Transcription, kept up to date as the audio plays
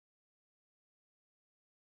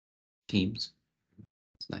Teams.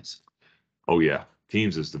 It's nice. Oh yeah,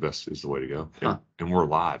 Teams is the way to go. Huh. And we're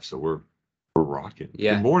live, so we're rocking.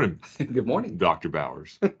 Yeah. Good morning, Good morning. Dr.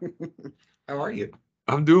 Bowers. How are you?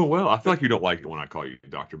 I'm doing well. I feel like you don't like it when I call you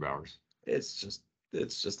Dr. Bowers. It's just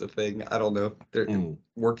a thing. I don't know. They're Mm.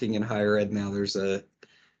 working in higher ed now. There's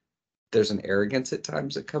an arrogance at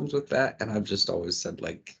times that comes with that, and I've just always said,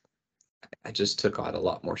 like, I just took on a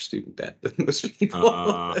lot more student debt than most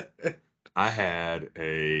people. I had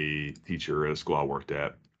a teacher at a school I worked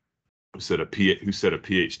at who said a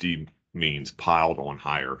PhD means piled on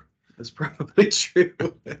higher. That's probably true.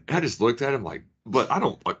 I just looked at him like, but I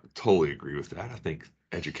don't totally agree with that. I think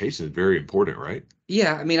education is very important, right?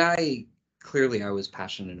 Yeah, I mean, I was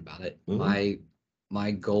passionate about it. Mhm.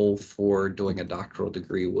 My goal for doing a doctoral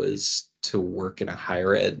degree was to work in a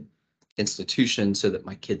higher ed institution so that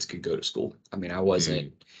my kids could go to school. I mean,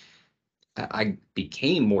 I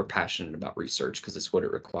became more passionate about research because it's what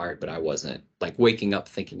it required, but I wasn't like waking up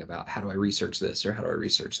thinking about how do I research this or how do I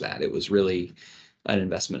research that. It was really an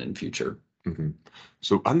investment in future. Mm-hmm.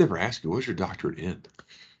 So I never asked you, what's your doctorate in?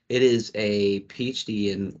 It is a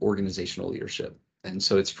PhD in organizational leadership. And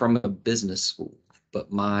so it's from a business school,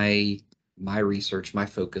 but my research, my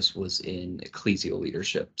focus was in ecclesial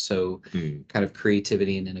leadership. So kind of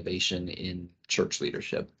creativity and innovation in church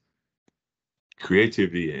leadership.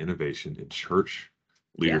 Creativity and innovation in church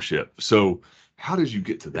leadership. Yeah. So how did you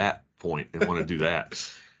get to that point and want to do that?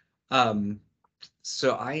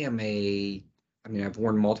 So I've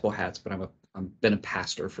worn multiple hats, but I've been a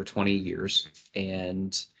pastor for 20 years,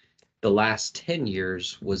 and the last 10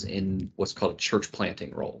 years was in what's called a church planting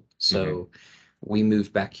role. So we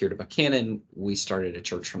moved back here to Buchanan. We started a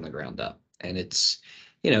church from the ground up, and it's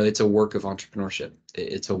a work of entrepreneurship.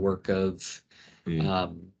 It's a work of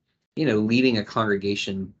leading a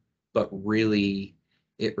congregation, but really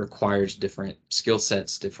it requires different skill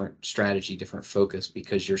sets, different strategy, different focus,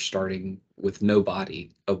 because you're starting with no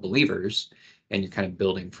body of believers and you're kind of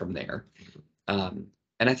building from there. And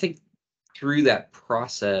I think through that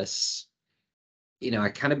process, I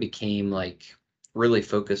kind of became like really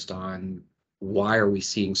focused on why are we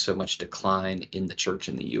seeing so much decline in the church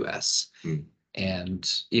in the US?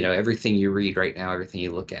 And, everything you read right now, everything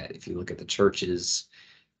you look at, if you look at the churches,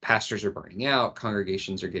 pastors are burning out,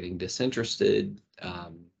 congregations are getting disinterested,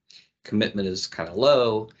 commitment is kind of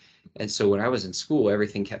low. And so when I was in school,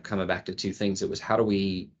 everything kept coming back to two things. It was how do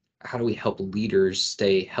we help leaders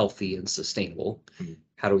stay healthy and sustainable?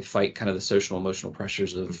 How do we fight kind of the social emotional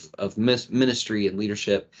pressures of ministry and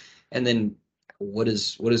leadership? And then what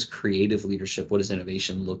is creative leadership? What does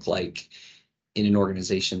innovation look like in an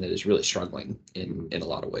organization that is really struggling in a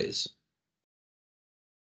lot of ways?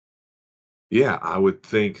 Yeah, I would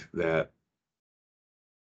think that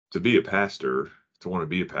to want to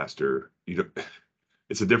be a pastor,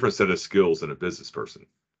 it's a different set of skills than a business person.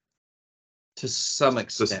 To some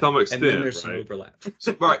extent. To some extent, and then there's right? some overlap.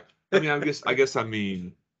 So, right. I mean, I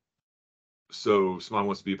mean, so someone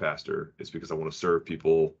wants to be a pastor, it's because I want to serve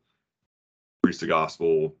people, preach the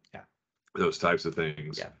gospel, those types of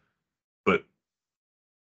things. Yeah. But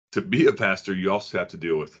to be a pastor, you also have to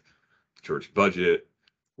deal with church budget,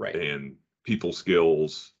 right, and people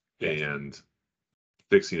skills, and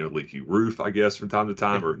fixing a leaky roof, I guess, from time to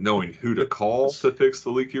time, or knowing who to call to fix the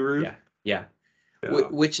leaky roof. Yeah.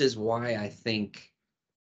 Which is why I think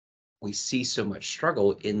we see so much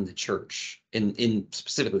struggle in the church, in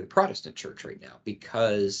specifically the Protestant church right now,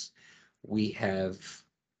 because we have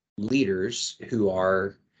leaders who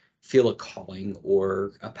feel a calling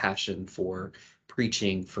or a passion for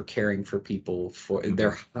preaching, for caring for people, for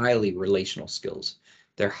their highly relational skills.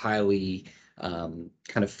 They're highly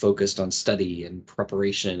kind of focused on study and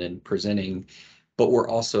preparation and presenting, but we're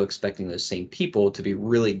also expecting those same people to be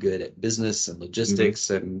really good at business and logistics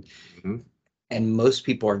and most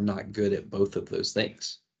people are not good at both of those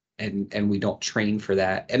things, and we don't train for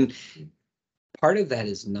that. And part of that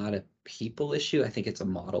is not a people issue. I think it's a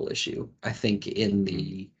model issue. I think in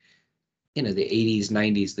the the 80s,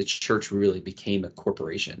 90s, the church really became a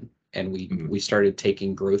corporation, and we started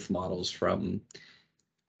taking growth models from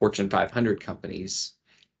Fortune 500 companies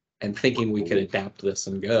and thinking we could adapt this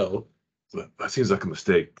and go. That seems like a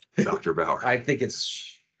mistake, Dr. Bauer. I think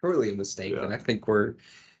it's surely a mistake, and I think we're,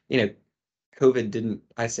 COVID didn't,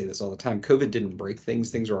 I say this all the time, COVID didn't break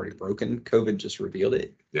things. Things were already broken. COVID just revealed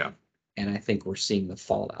it. Yeah. And I think we're seeing the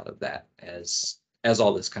fallout of that as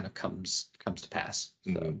all this kind of comes to pass.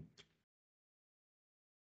 So.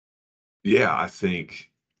 Yeah, I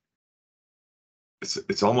think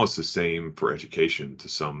it's almost the same for education to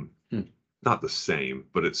some, not the same,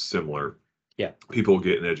 but it's similar. Yeah. People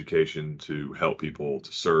get an education to help people,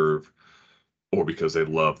 to serve, or because they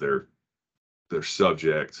love their their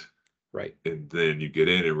subject, Right. and then you get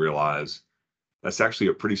in and realize that's actually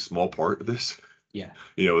a pretty small part of this. Yeah.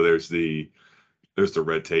 There's the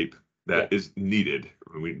red tape that is needed.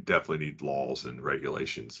 I mean, we definitely need laws and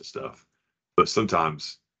regulations and stuff, but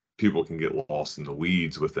sometimes people can get lost in the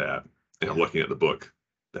weeds with that. And I'm looking at the book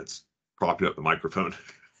that's propping up the microphone,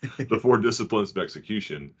 the 4 disciplines of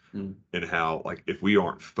execution, and how, like, if we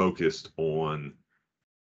aren't focused on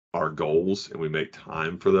our goals and we make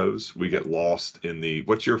time for those, we get lost in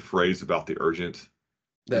what's your phrase about the urgent?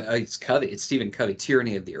 It's Covey. It's Stephen Covey,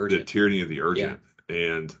 tyranny of the urgent. The tyranny of the urgent.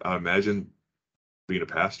 And I imagine being a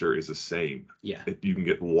pastor is the same. Yeah. You can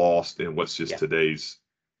get lost in what's just today's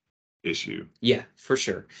issue. Yeah, for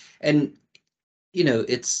sure. And,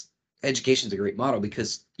 education is a great model,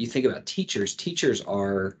 because you think about teachers. Teachers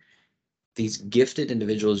are these gifted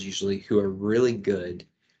individuals usually who are really good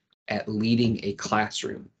at leading a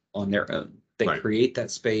classroom on their own. They create that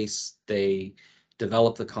space, they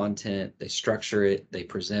develop the content, they structure it, they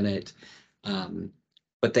present it.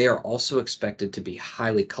 But they are also expected to be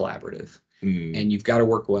highly collaborative. And you've got to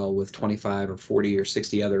work well with 25 or 40 or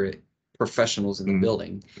 60 other professionals in the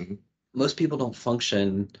building. Most people don't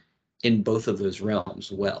function in both of those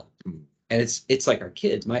realms well. And it's like our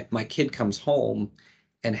kids. My kid comes home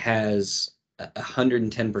and has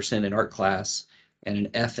 110% in art class and an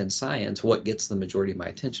F in science. What gets the majority of my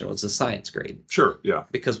attention? Well, it's a science grade. Sure, yeah.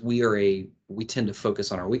 Because we tend to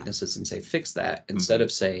focus on our weaknesses and say, fix that, instead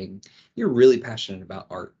of saying, you're really passionate about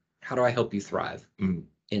art. How do I help you thrive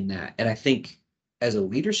in that? And I think as a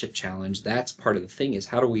leadership challenge, that's part of the thing, is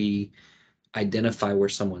how do we identify where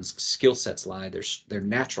someone's skill sets lie, their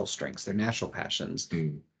natural strengths, their natural passions,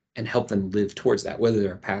 and help them live towards that, whether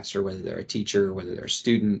they're a pastor, whether they're a teacher, whether they're a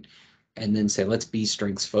student, and then say, let's be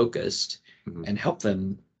strengths focused and help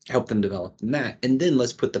them develop in that. And then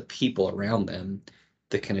let's put the people around them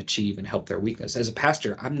that can achieve and help their weakness. As a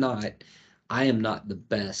pastor, I am not the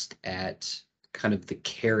best at kind of the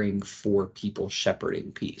caring for people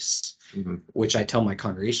shepherding piece, which I tell my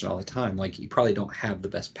congregation all the time, like, you probably don't have the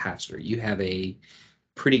best pastor. You have a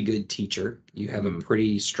pretty good teacher. You have a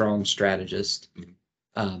pretty strong strategist.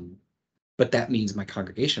 But that means my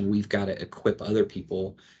congregation, we've got to equip other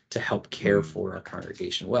people to help care for our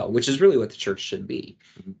congregation well, which is really what the church should be,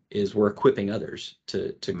 is we're equipping others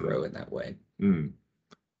to grow in that way.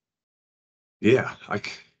 Yeah, I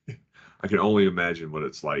can only imagine what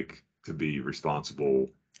it's like to be responsible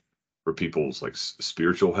for people's, like,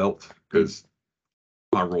 spiritual health, because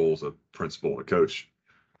my role as a principal and a coach,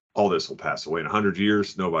 all this will pass away in 100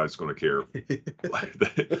 years. Nobody's going to care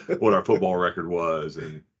what our football record was.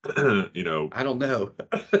 And, I don't know.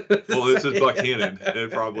 Well, this is Buckhannon,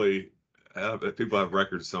 and probably people have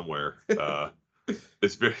records somewhere.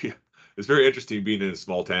 It's very interesting being in a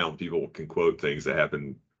small town. People can quote things that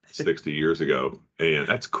happened 60 years ago. And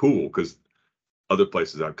that's cool, because other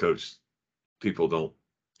places I've coached, people don't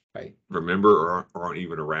remember or aren't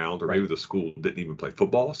even around, or maybe the school didn't even play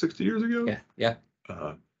football 60 years ago. Yeah.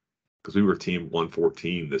 Because we were team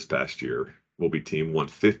 114 this past year. We'll be team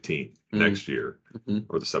 115 next year,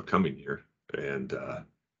 or this upcoming year. And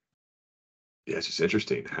it's just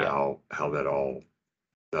interesting how that all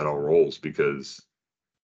rolls, because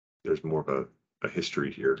there's more of a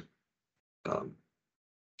history here.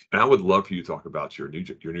 And I would love for you to talk about your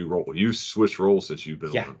new role. You switched roles since you've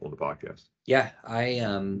been on the podcast. Yeah,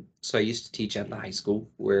 so I used to teach at the high school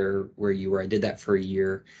where you were. I did that for a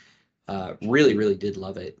year. Really, really did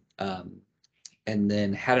love it. And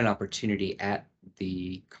then had an opportunity at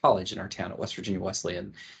the college in our town at West Virginia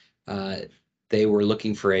Wesleyan. They were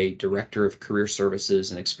looking for a director of career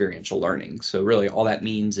services and experiential learning. So really all that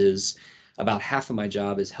means is about half of my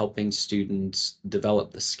job is helping students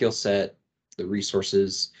develop the skill set, the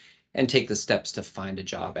resources, and take the steps to find a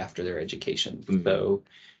job after their education. So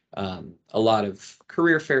a lot of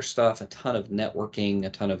career fair stuff, a ton of networking, a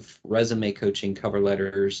ton of resume coaching, cover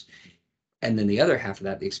letters. And then the other half of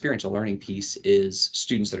that, the experiential learning piece, is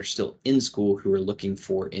students that are still in school who are looking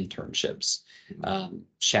for internships,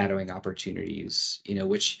 shadowing opportunities,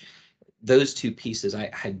 which those two pieces,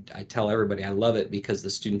 I tell everybody I love it, because the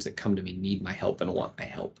students that come to me need my help and want my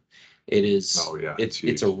help. It is,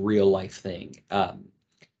 it's a real life thing.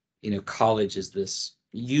 College is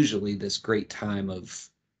usually this great time of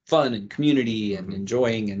fun and community and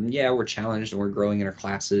enjoying, and we're challenged and we're growing in our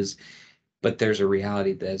classes. But there's a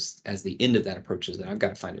reality that as the end of that approaches, that I've got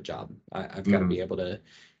to find a job. I've got to be able to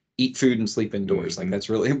eat food and sleep indoors. Like, that's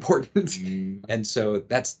really important. And so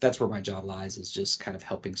that's where my job lies, is just kind of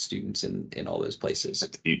helping students in all those places.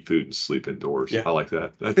 Eat food and sleep indoors. I like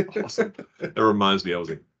that. That's awesome. That reminds me,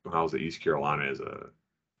 when I was at East Carolina as a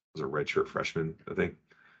redshirt freshman, I think.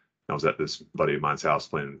 I was at this buddy of mine's house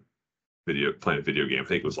playing a video game. I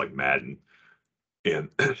think it was like Madden. And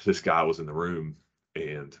this guy was in the room,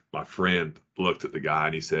 and my friend looked at the guy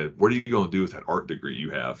and he said, "What are you going to do with that art degree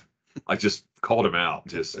you have?" I just called him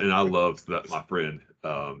out, and I loved that. My friend,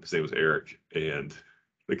 his name was Eric, and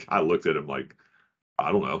the guy looked at him like,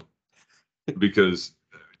 "I don't know," because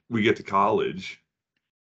we get to college,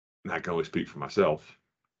 and I can only speak for myself.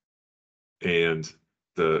 And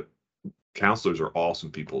the counselors are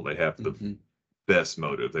awesome people. They have the best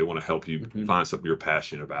motive. They want to help you find something you're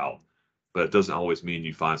passionate about. But it doesn't always mean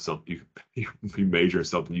you find something you major in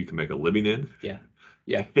something you can make a living in. Yeah.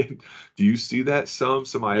 Yeah. Do you see that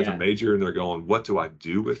somebody has a major and they're going, "What do I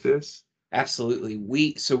do with this?" Absolutely.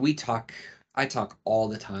 I talk all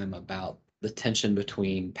the time about the tension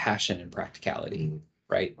between passion and practicality,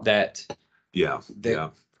 right? That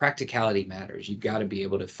practicality matters. You've got to be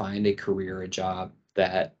able to find a career, a job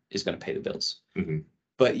that is going to pay the bills.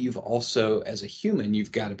 But you've also, as a human,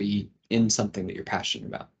 you've got to be in something that you're passionate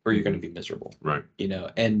about, or you're going to be miserable. Right.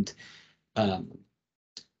 And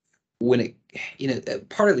when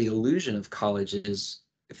part of the illusion of college is,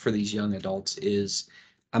 for these young adults, is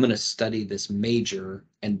I'm going to study this major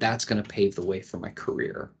and that's going to pave the way for my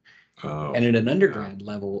career. And at an undergrad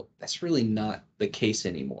level, that's really not the case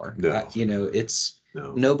anymore. No.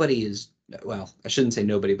 Nobody is, well, I shouldn't say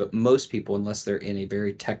nobody, but most people, unless they're in a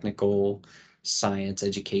very technical science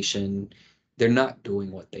education, they're not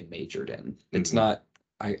doing what they majored in. It's not,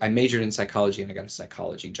 I majored in psychology and I got a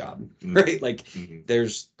psychology job, right? Like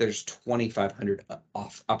there's 2,500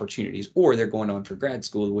 opportunities, or they're going on for grad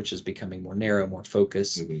school, which is becoming more narrow, more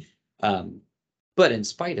focused. But in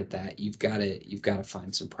spite of that, you've got to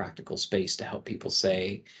find some practical space to help people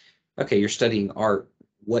say, okay, you're studying art.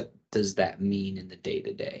 What does that mean in the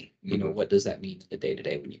day-to-day? What does that mean in the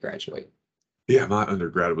day-to-day when you graduate? Yeah, my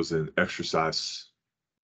undergrad was in exercise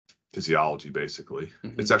physiology, basically.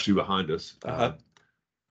 It's actually behind us.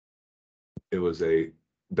 It was a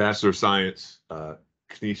Bachelor of Science,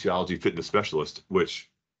 kinesiology fitness specialist,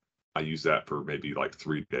 which I used that for maybe like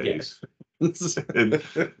 3 days. And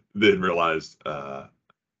then realized I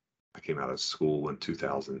came out of school in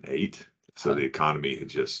 2008. So the economy had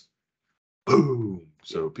just boom.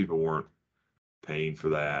 So people weren't paying for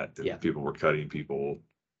that. And people were cutting people.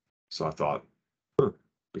 So I thought,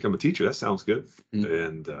 become a teacher. That sounds good.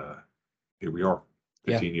 And here we are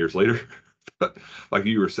 15 years later. But like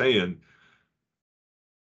you were saying,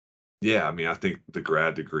 yeah, I mean, I think the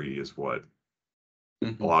grad degree is what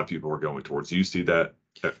a lot of people are going towards. Do you see that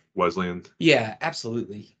at Wesleyan? Yeah,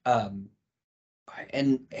 absolutely.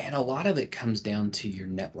 And a lot of it comes down to your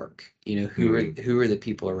network. Who are the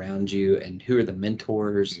people around you, and who are the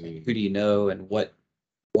mentors, and who do you know, and what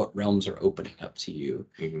realms are opening up to you.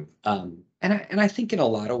 And I think in a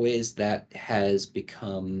lot of ways that has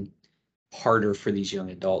become harder for these young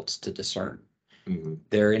adults to discern.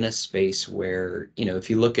 They're in a space where, if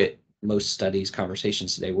you look at most studies,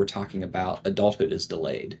 conversations today, we're talking about adulthood is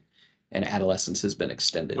delayed and adolescence has been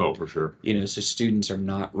extended. Oh, for sure. So students are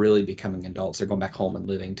not really becoming adults. They're going back home and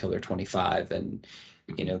living till they're 25 and,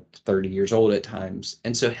 30 years old at times.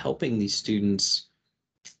 And so helping these students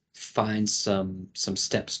find some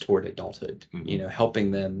steps toward adulthood, helping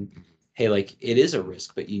them, hey, like, it is a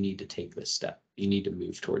risk, but you need to take this step. You need to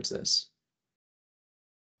move towards this.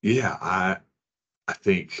 Yeah, I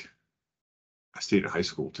think I see it in high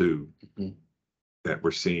school too, that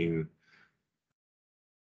we're seeing,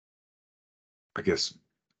 I guess,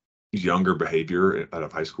 younger behavior out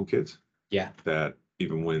of high school kids. Yeah. That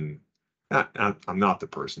even when I'm not the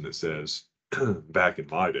person that says back in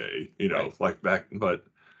my day, like back, but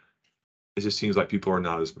it just seems like people are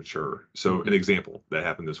not as mature. So an example that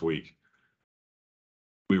happened this week,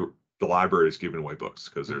 the library is giving away books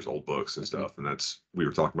because there's old books and stuff. And we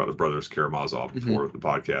were talking about the Brothers Karamazov before the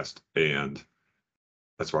podcast, and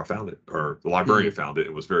that's where I found it, or the librarian found it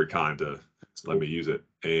and was very kind to let me use it.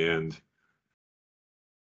 And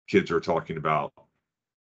kids are talking about,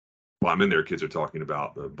 I'm in there, kids are talking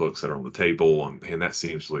about the books that are on the table, and that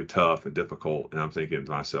seems really tough and difficult. And I'm thinking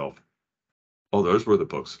to myself, oh, those were the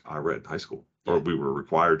books I read in high school, or we were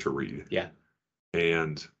required to read. Yeah.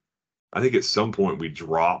 And I think at some point we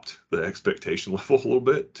dropped the expectation level a little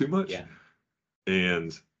bit too much. Yeah.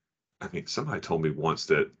 And I think somebody told me once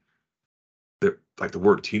that like the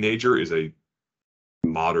word teenager is a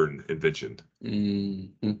modern invention.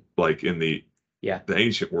 Like in the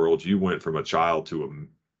ancient world, you went from a child to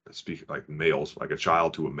like males, like a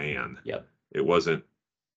child to a man. Yep. It wasn't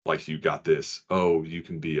like you got this, oh, you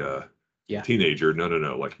can be a teenager.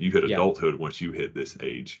 No. Like you hit adulthood once you hit this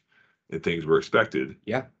age, and things were expected.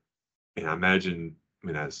 Yeah. And I imagine,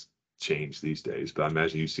 as change these days, but I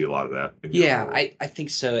imagine you see a lot of that. Yeah, I think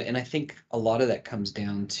so. And I think a lot of that comes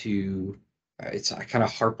down to, I kind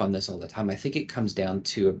of harp on this all the time. I think it comes down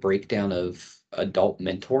to a breakdown of adult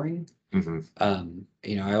mentoring.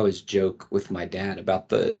 I always joke with my dad about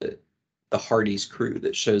the Hardee's crew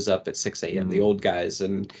that shows up at 6 a.m., the old guys,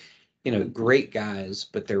 and great guys,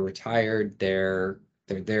 but they're retired. They're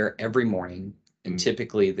there every morning, and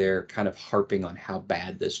typically they're kind of harping on how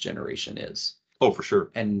bad this generation is. Oh, for sure.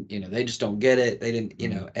 And they just don't get it. They didn't,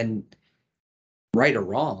 and right or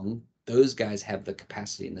wrong, those guys have the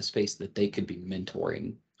capacity and the space that they could be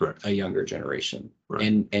mentoring a younger generation. Right.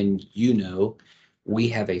 And we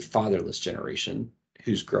have a fatherless generation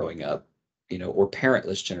who's growing up, or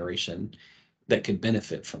parentless generation that could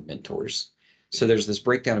benefit from mentors. So there's this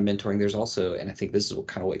breakdown of mentoring. There's also, and I think this is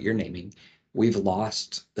kind of what you're naming, we've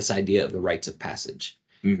lost this idea of the rites of passage.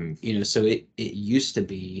 So it used to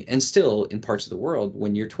be, and still in parts of the world,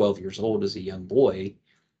 when you're 12 years old as a young boy,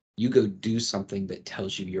 you go do something that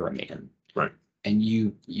tells you you're a man. Right. And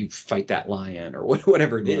you fight that lion or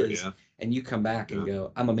whatever it is. Yeah. And you come back and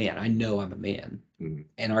go, I'm a man. I know I'm a man.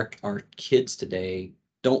 And our kids today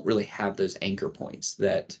don't really have those anchor points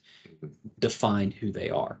that define who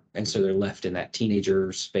they are. And so they're left in that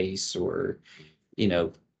teenager space, or,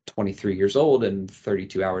 23 years old and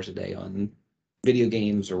 32 hours a day on video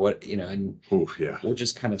games or what, and we're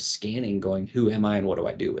just kind of scanning going, who am I and what do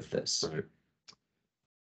I do with this? Right.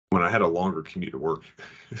 When I had a longer commute to work,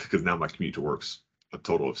 because now my commute to work's a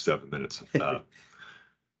total of 7 minutes,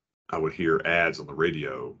 I would hear ads on the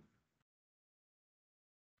radio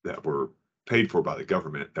that were paid for by the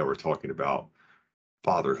government that were talking about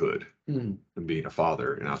fatherhood and being a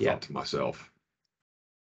father. And I thought to myself,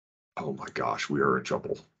 oh my gosh, we are in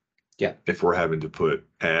trouble. Yeah. If we're having to put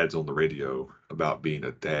ads on the radio about being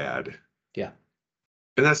a dad. Yeah.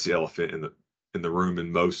 And that's the elephant in the room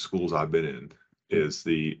in most schools I've been in, is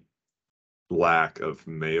the lack of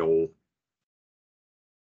male,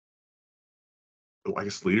 I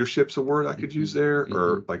guess leadership's a word I could use there,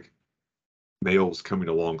 or like males coming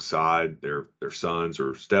alongside their sons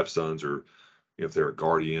or stepsons, or if they're a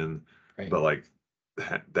guardian, but like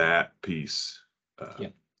that piece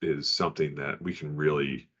is something that we can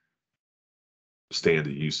really stand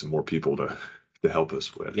to use some more people to help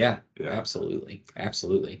us with. Yeah. Absolutely.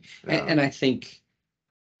 And I think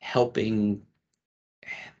helping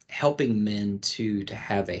men to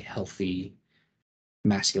have a healthy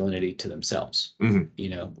masculinity to themselves,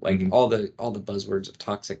 all the buzzwords of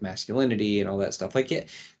toxic masculinity and all that stuff,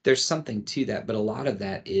 there's something to that, but a lot of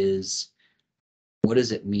that is, what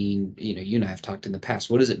does it mean? You and I have talked in the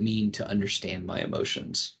past, what does it mean to understand my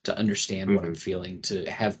emotions, to understand what I'm feeling, to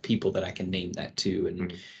have people that I can name that to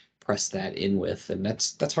and press that in with, and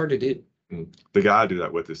that's hard to do. The guy I do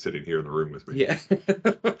that with is sitting here in the room with me.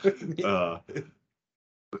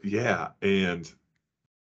 And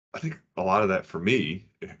I think a lot of that for me,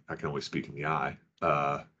 I can only speak in the eye,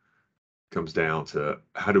 comes down to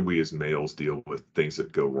how do we as males deal with things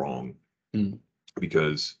that go wrong?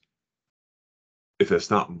 Because if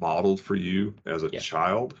it's not modeled for you as a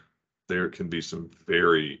child, there can be some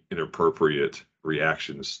very inappropriate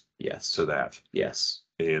reactions to that. Yes.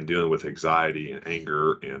 And dealing with anxiety and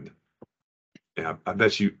anger, and I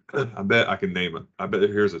bet I can name it. I bet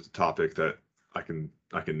here's a topic that I can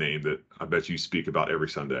name that I bet you speak about every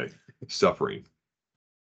Sunday: suffering.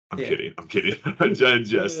 I'm kidding.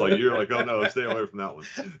 Just like you're like, oh no, stay away from that one.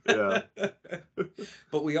 Yeah.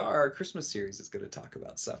 But our Christmas series is going to talk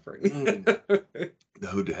about suffering.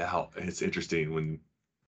 No doubt. And it's interesting when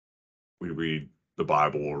we read the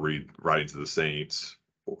Bible or read writings of the saints,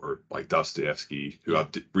 or like Dostoevsky, who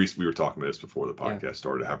we were talking about this before the podcast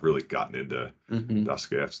started. I've really gotten into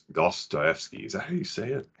Dostoevsky. Is that how you say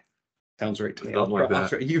it? Sounds right to me. Like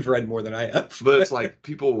that. You've read more than I have. But it's like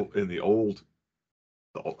people in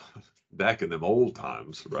back in them old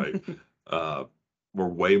times, right? Were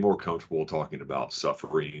way more comfortable talking about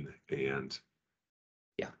suffering and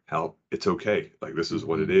how it's okay. Like, this is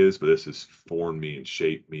what it is, but this has formed me and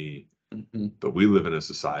shaped me. But we live in a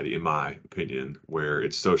society, in my opinion, where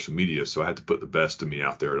it's social media. So I have to put the best of me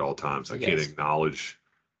out there at all times. I can't acknowledge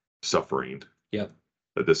suffering. Yep.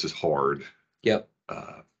 That this is hard. Yep.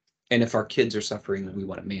 And if our kids are suffering, we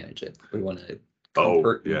want to manage it. We want to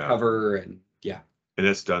comfort and cover, and And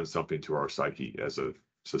it's done something to our psyche as a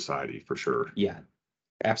society, for sure. Yeah,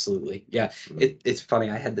 absolutely. Yeah. It's funny.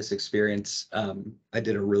 I had this experience. I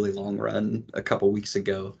did a really long run a couple weeks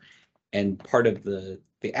ago, and part of the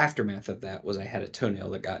aftermath of that was I had a toenail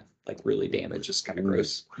that got really damaged. It's kind of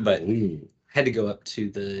gross, but had to go up to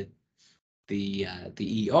the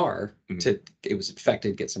ER it was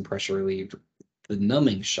infected, get some pressure relieved. the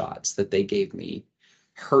numbing shots that they gave me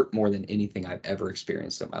hurt more than anything I've ever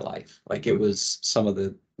experienced in my life. Like it was some of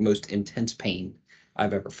the most intense pain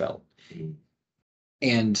I've ever felt.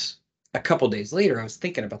 And a couple days later, I was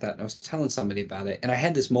thinking about that and I was telling somebody about it. And I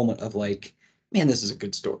had this moment of like, man, this is a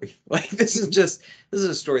good story. Like this is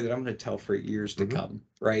a story that I'm going to tell for years to come.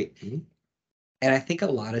 Right. And I think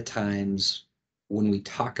a lot of times when we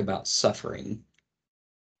talk about suffering,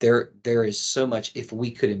 there is so much, if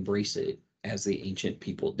we could embrace it as the ancient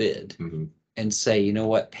people did and say, you know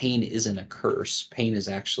what, pain isn't a curse. Pain is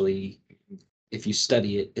actually, if you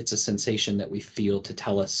study it, it's a sensation that we feel to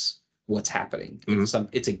tell us what's happening.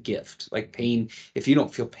 It's a gift. Like pain, if you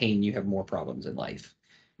don't feel pain, you have more problems in life.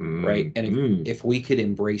 Right. And if we could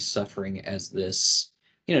embrace suffering as this,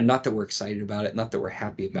 not that we're excited about it, not that we're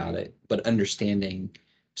happy about it, but understanding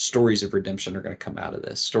stories of redemption are going to come out of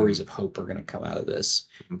this. Stories of hope are going to come out of this.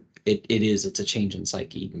 It's a change in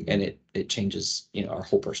psyche, and it changes, our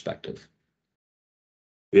whole perspective.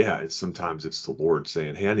 Yeah, sometimes it's the Lord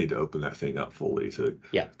saying, "Hey, I need to open that thing up fully to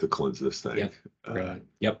cleanse this thing."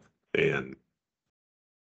 Yep. And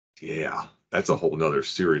yeah, that's a whole nother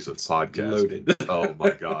series of podcasts. Loaded. Oh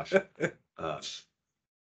my gosh.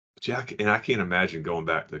 Jack, and I can't imagine going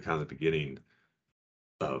back to kind of the beginning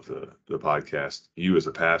of the podcast, you as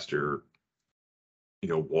a pastor,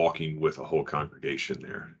 walking with a whole congregation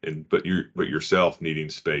there, but yourself needing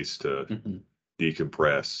space to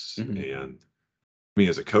decompress. And I mean,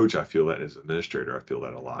 as a coach, I feel that. As an administrator, I feel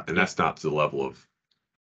that a lot. And that's not to the level of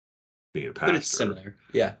being a pastor. But it's similar.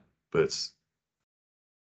 Yeah. But it's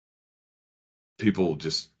people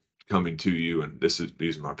just coming to you and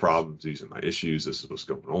these are my problems, these are my issues, this is what's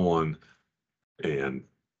going on. And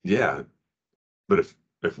yeah, but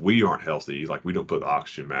if we aren't healthy, like we don't put the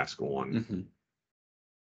oxygen mask on,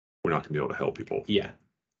 we're not gonna be able to help people. Yeah,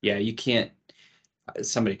 you can't.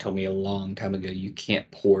 Somebody told me a long time ago, you can't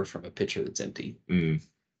pour from a pitcher that's empty.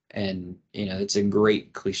 And it's a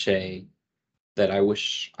great cliche that I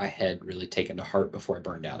wish I had really taken to heart before I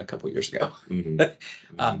burned down a couple of years ago.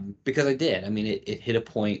 Because I did. I mean, it hit a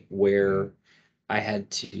point where I had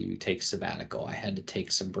to take sabbatical. I had to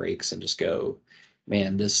take some breaks and just go,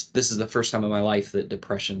 man, this is the first time in my life that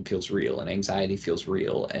depression feels real and anxiety feels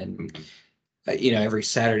real. And every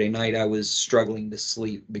Saturday night I was struggling to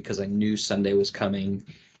sleep because I knew Sunday was coming,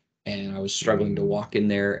 and I was struggling to walk in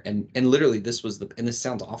there. And literally this was and this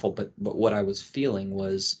sounds awful, but what I was feeling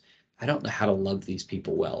was, I don't know how to love these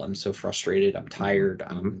people well. I'm so frustrated. I'm tired.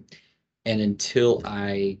 And until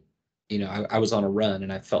I was on a run,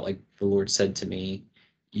 and I felt like the Lord said to me,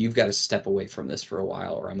 you've got to step away from this for a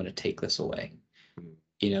while, or I'm going to take this away.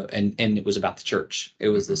 And it was about the church. It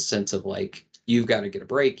was this sense of like, you've got to get a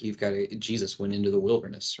break. Jesus went into the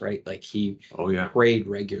wilderness, right? Like he prayed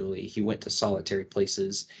regularly. He went to solitary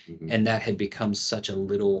places, and that had become such a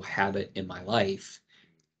little habit in my life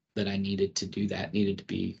that I needed to do that, needed to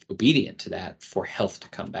be obedient to that for health to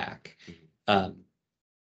come back. And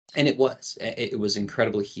it was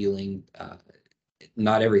incredibly healing.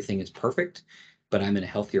 Not everything is perfect, but I'm in a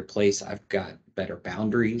healthier place. I've got better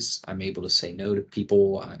boundaries. I'm able to say no to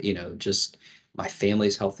people. Just my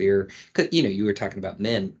family's healthier. Cause you were talking about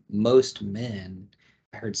men. Most men,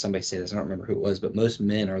 I heard somebody say this, I don't remember who it was, but most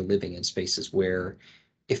men are living in spaces where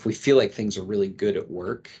if we feel like things are really good at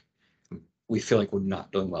work, we feel like we're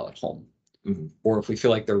not doing well at home. Or if we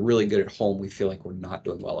feel like they're really good at home, we feel like we're not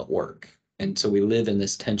doing well at work. And so we live in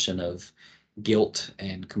this tension of guilt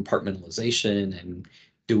and compartmentalization, and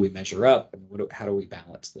do we measure up, and how do we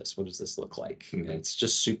balance this? What does this look like? And it's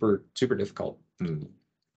just super, super difficult.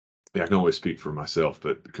 Yeah, I can always speak for myself,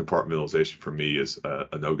 but compartmentalization for me is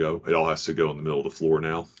a no-go. It all has to go in the middle of the floor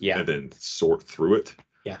now, and then sort through it.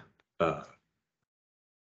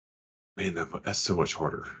 Man, that's so much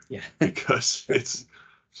harder. Because it's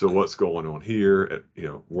so what's going on here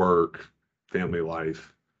at work, family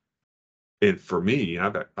life, and for me,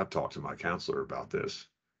 I've talked to my counselor about this.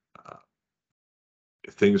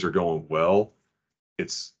 If things are going well,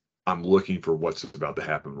 I'm looking for what's about to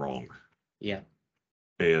happen wrong.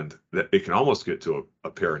 And that it can almost get to a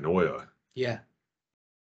paranoia. Kind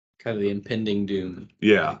of the impending doom.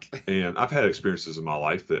 And I've had experiences in my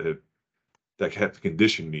life that have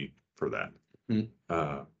conditioned me for that. And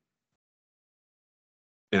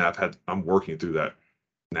I'm working through that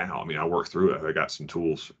now. I mean, I work through it. I got some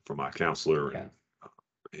tools from my counselor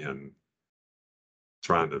and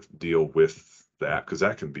trying to deal with that, because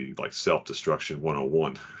that can be like self-destruction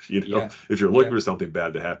 101. If you're looking for something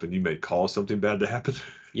bad to happen, you may cause something bad to happen.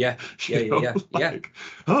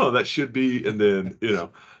 Oh, that should be. And then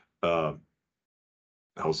I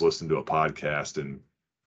was listening to a podcast, and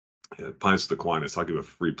Pints of Aquinas, I'll give a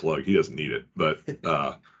free plug. He doesn't need it, but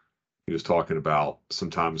he was talking about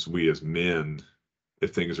sometimes we as men,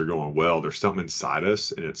 if things are going well, there's something inside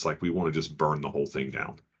us, and it's like we want to just burn the whole thing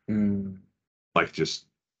down. Like just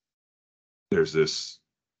there's this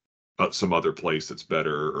some other place that's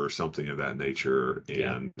better or something of that nature.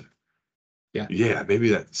 And yeah, maybe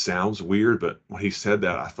that sounds weird, but when he said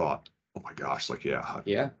that, I thought, oh my gosh, like,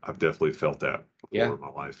 I've definitely felt that before in my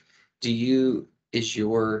life.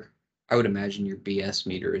 I would imagine your BS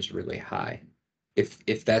meter is really high.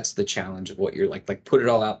 If that's the challenge of what you're like put it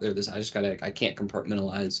all out there. I can't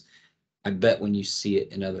compartmentalize. I bet when you see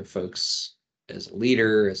it in other folks as a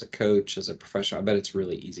leader, as a coach, as a professional, I bet it's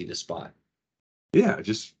really easy to spot. Yeah,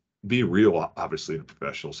 just be real. Obviously, in a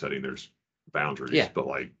professional setting, there's boundaries, but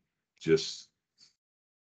like just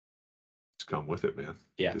come with it, man.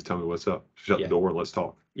 Yeah. Just tell me what's up. Shut the door and let's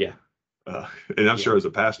talk. Yeah. And I'm sure as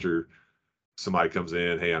a pastor, somebody comes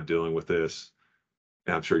in, hey, I'm dealing with this.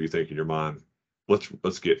 And I'm sure you think in your mind,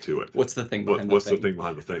 let's get to it. What's the thing behind the thing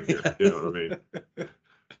behind the thing here? You know what I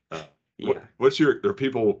mean? Are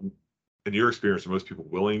people, in your experience, are most people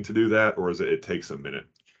willing to do that, or is it takes a minute?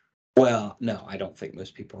 Well, no, I don't think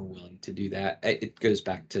most people are willing to do that. It goes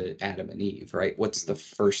back to Adam and Eve, right? What's the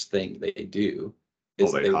first thing they do?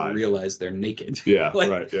 Is they realize they're naked. Yeah,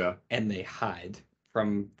 right. Yeah. And they hide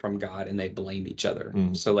from God, and they blame each other.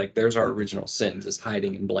 So like there's our original sins, is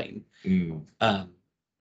hiding and blame.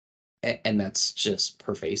 And that's just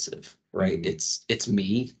pervasive, right? It's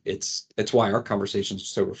me. It's why our conversations are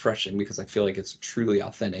so refreshing, because I feel like it's truly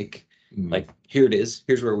authentic. Like, here it is,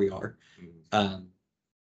 here's where we are.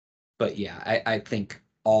 But yeah, I think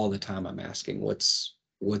all the time I'm asking what's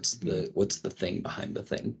the thing behind the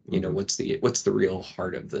thing? You know, what's the real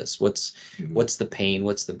heart of this? What's the pain?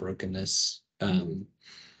 What's the brokenness? And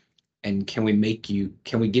can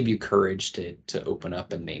we give you courage to open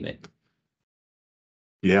up and name it?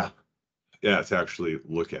 Yeah. Yeah, to actually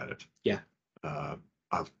look at it. Yeah.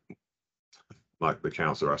 I've like the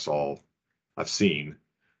counselor I've seen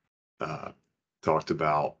talked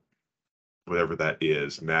about whatever that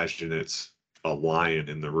is. Imagine it's a lion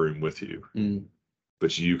in the room with you,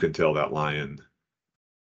 but you can tell that lion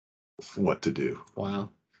what to do. Wow.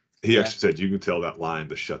 He actually said you can tell that lion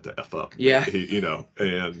to shut the F up. Yeah.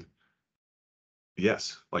 And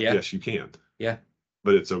yes, yes, you can. Yeah.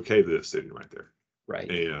 But it's okay that it's sitting right there. Right.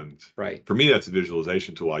 And right. For me, that's a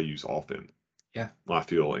visualization tool I use often. Yeah. When I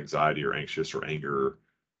feel anxiety or anxious or anger,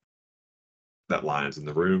 that lion's in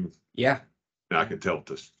the room. Yeah. And I can tell it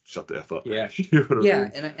to shut the F up. Yeah. You know yeah.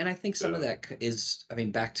 I mean? And I think some of that is,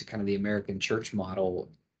 back to kind of the American church model,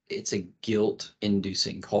 it's a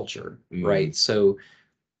guilt-inducing culture, right? So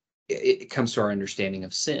it comes to our understanding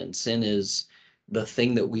of sin. Sin is the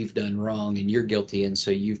thing that we've done wrong and you're guilty. And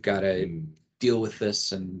so you've got to deal with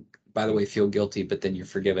this. And by the way, feel guilty, but then you're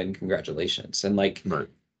forgiven. Congratulations. And like,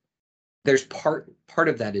 there's part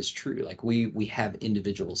of that is true. Like we have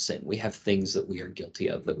individual sin. We have things that we are guilty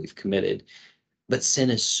of that we've committed, but sin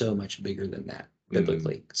is so much bigger than that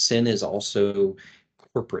biblically. Sin is also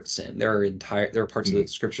corporate sin. There are parts of the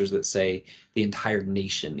scriptures that say the entire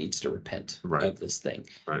nation needs to repent of this thing.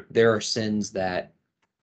 There are sins that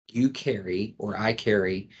you carry or I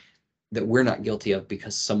carry that we're not guilty of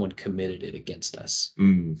because someone committed it against us.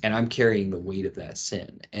 And I'm carrying the weight of that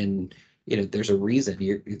sin. And, there's a reason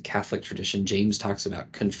your Catholic tradition, James talks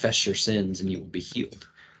about confess your sins and you will be healed.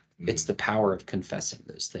 It's the power of confessing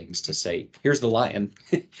those things to say, here's the lion,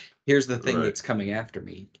 here's the thing that's coming after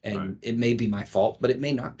me. And it may be my fault, but it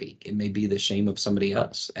may not be. It may be the shame of somebody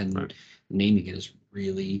else. And naming it is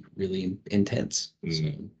really, really intense.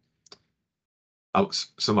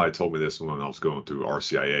 Somebody told me this when I was going through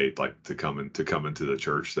RCIA, like to come into the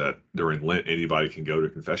church, that during Lent anybody can go to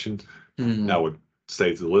confession. I would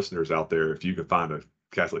say to the listeners out there, if you can find a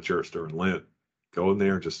Catholic church during Lent, go in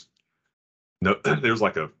there. Just no, there's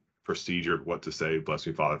like a procedure of what to say. Bless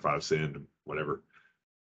me, Father, if I've sinned, whatever.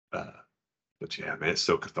 But yeah, man, it's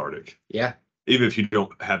so cathartic. Yeah. Even if you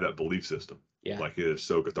don't have that belief system. Yeah. Like it is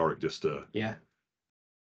so cathartic just to. Yeah.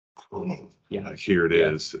 Like here it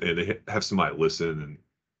is, and they have somebody listen, and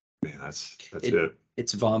man, that's it.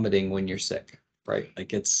 It's vomiting when you're sick, right?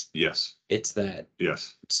 Like it's that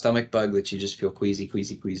stomach bug that you just feel queasy,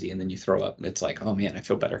 and then you throw up, and it's like, oh man, I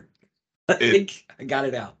feel better. I got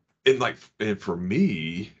it out. And for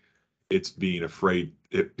me, it's being afraid.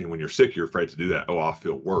 When you're sick, you're afraid to do that. Oh, I'll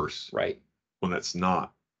feel worse. Right. When that's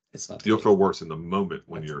not. It's not. You'll feel worse in the moment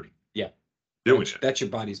when you're. Doing it. That's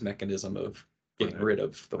your body's mechanism of getting rid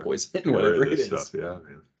of the poison, whatever it is. Stuff. Yeah,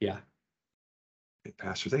 man. Yeah. Hey,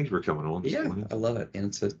 Pastor, thank you for coming on. I love it,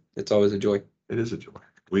 and it's always a joy. It is a joy.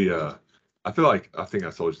 We I feel like, I think I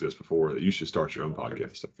told you this before, that you should start your own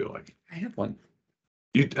podcast. I feel like I have one.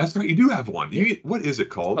 that's right. You do have one. What is it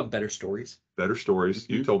called? Called Better Stories. Better Stories.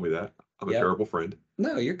 You Mhm. told me that. I'm a Yep. terrible friend.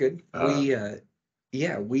 No, you're good. My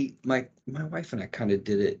wife and I kind of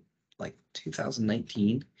did it like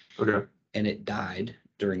 2019, Okay. and it died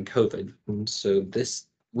during COVID. Mhm. So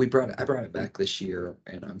I brought it back this year,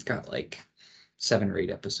 and I've got like 7 or 8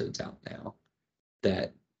 episodes out now.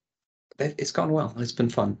 That it's gone well. It's been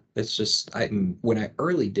fun. It's just when I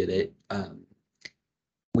early did it,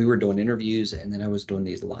 we were doing interviews, and then I was doing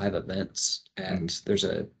these live events at there's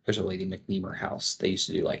a Lady McNeamer house. They used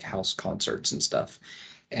to do like house concerts and stuff.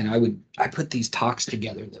 And I put these talks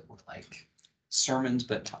together that were like sermons,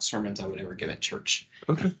 but not sermons I would ever give at church.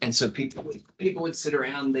 Okay. And so people would sit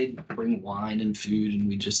around, they'd bring wine and food,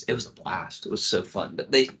 and it was a blast. It was so fun.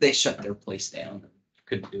 But they shut their place down and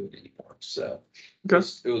couldn't do it anymore. So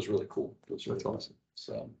it was really cool. It was really awesome.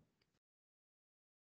 So